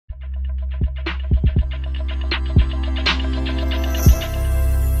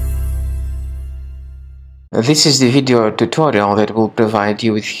This is the video tutorial that will provide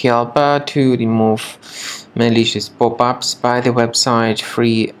you with help to remove malicious pop-ups by the website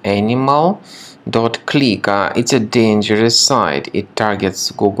Freeanimal.click. It's a dangerous site. It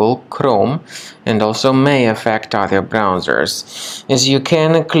targets Google Chrome and also may affect other browsers. As you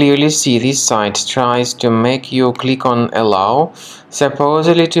can clearly see, this site tries to make you click on Allow,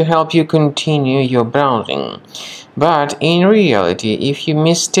 supposedly to help you continue your browsing. But in reality, if you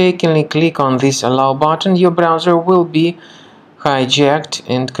mistakenly click on this Allow button, your browser will be hijacked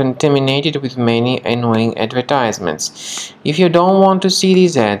and contaminated with many annoying advertisements. If you don't want to see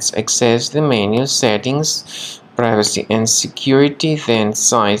these ads, access the menu Settings, Privacy and Security, then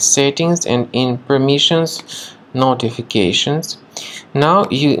Site Settings, and in Permissions, Notifications. Now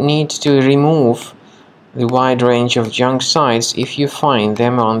you need to remove the wide range of junk sites if you find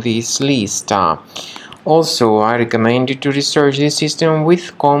them on this list. Also, I recommend you to research this system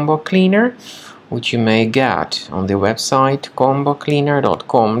with Combo Cleaner, which you may get on the website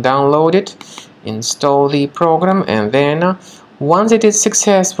combocleaner.com. Download it, install the program, and then once it is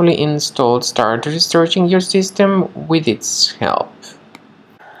successfully installed, start researching your system with its help.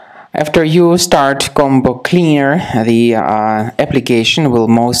 After you start Combo Cleaner, the application will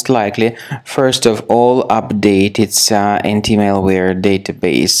most likely first of all update its anti-malware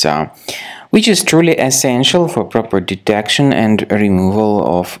database, which is truly essential for proper detection and removal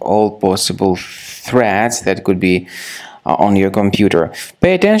of all possible threats that could be on your computer.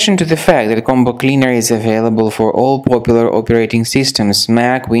 Pay attention to the fact that Combo Cleaner is available for all popular operating systems: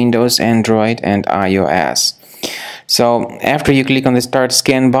 Mac, Windows, Android, and iOS. So after you click on the Start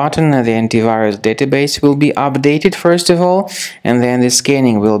Scan button, the antivirus database will be updated first of all, and then the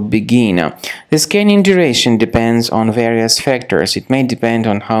scanning will begin. The scanning duration depends on various factors. It may depend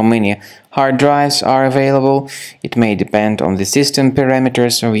on how many hard drives are available. It may depend on the system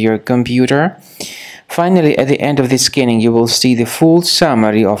parameters of your computer. Finally, at the end of the scanning, you will see the full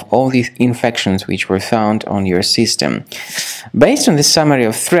summary of all the infections which were found on your system. Based on the summary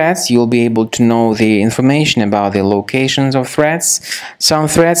of threats, you'll be able to know the information about the locations of threats. Some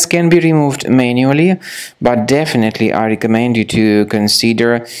threats can be removed manually, but definitely I recommend you to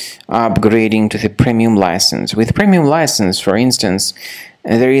consider upgrading to the premium license. With premium license, for instance,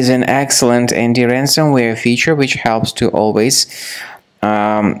 there is an excellent anti-ransomware feature which helps to always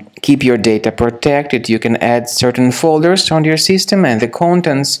keep your data protected. You can add certain folders on your system, and the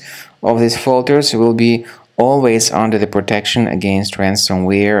contents of these folders will be always under the protection against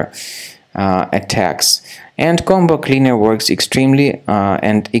ransomware attacks. And Combo Cleaner works extremely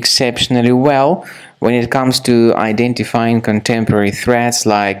and exceptionally well when it comes to identifying contemporary threats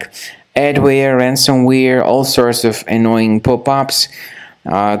like adware, ransomware, all sorts of annoying pop-ups.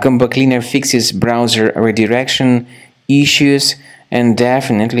 Combo Cleaner fixes browser redirection issues. And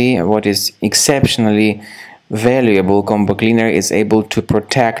definitely, what is exceptionally valuable, Combo Cleaner is able to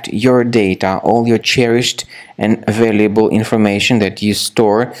protect your data, all your cherished and valuable information that you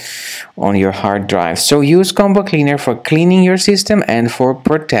store on your hard drive. So use Combo Cleaner for cleaning your system and for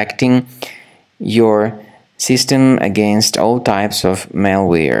protecting your system against all types of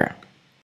malware.